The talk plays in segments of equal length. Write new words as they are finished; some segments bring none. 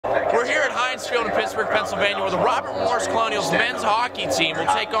Heinz Field in Pittsburgh, Pennsylvania, where the Robert Morris Colonials men's hockey team will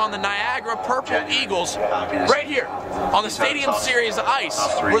take on the Niagara Purple Eagles right here on the Stadium Series ice,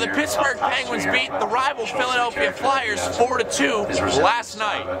 where the Pittsburgh Penguins beat the rival Philadelphia Flyers 4-2 last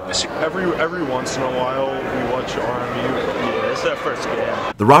night. Every once in a while, we watch RMU. It's that first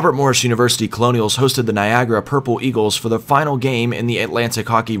game. The Robert Morris University Colonials hosted the Niagara Purple Eagles for the final game in the Atlantic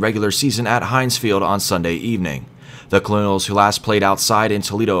Hockey regular season at Heinz Field on Sunday evening. The Colonials, who last played outside in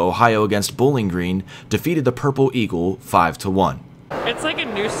Toledo, Ohio against Bowling Green, defeated the Purple Eagle 5-1. It's like a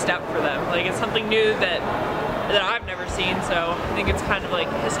new step for them. Like, it's something new that I've never seen, so I think it's kind of like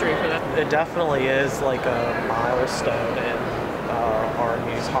history for them. It definitely is like a milestone in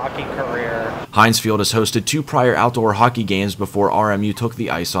RMU's hockey career. Heinz Field has hosted 2 prior outdoor hockey games before RMU took the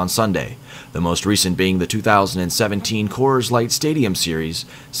ice on Sunday, the most recent being the 2017 Coors Light Stadium Series,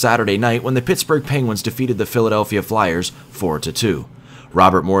 Saturday night when the Pittsburgh Penguins defeated the Philadelphia Flyers 4-2.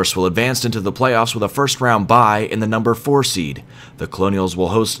 Robert Morris will advance into the playoffs with a first-round bye in the number 4 seed. The Colonials will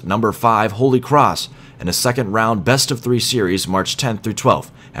host number 5 Holy Cross in a second-round best-of-3 series March 10th through 12th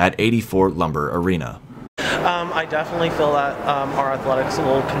at 84 Lumber Arena. I definitely feel that our athletics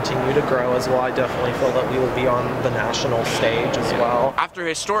will continue to grow as well. I definitely feel that we will be on the national stage as well. After a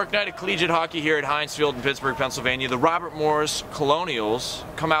historic night of collegiate hockey here at Heinz Field in Pittsburgh, Pennsylvania, the Robert Morris Colonials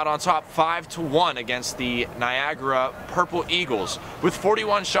come out on top 5-1 against the Niagara Purple Eagles, with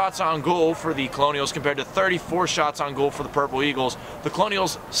 41 shots on goal for the Colonials compared to 34 shots on goal for the Purple Eagles. The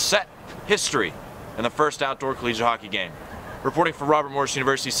Colonials set history in the first outdoor collegiate hockey game. Reporting for Robert Morris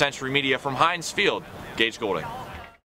University Century Media from Heinz Field, Gage Goulding.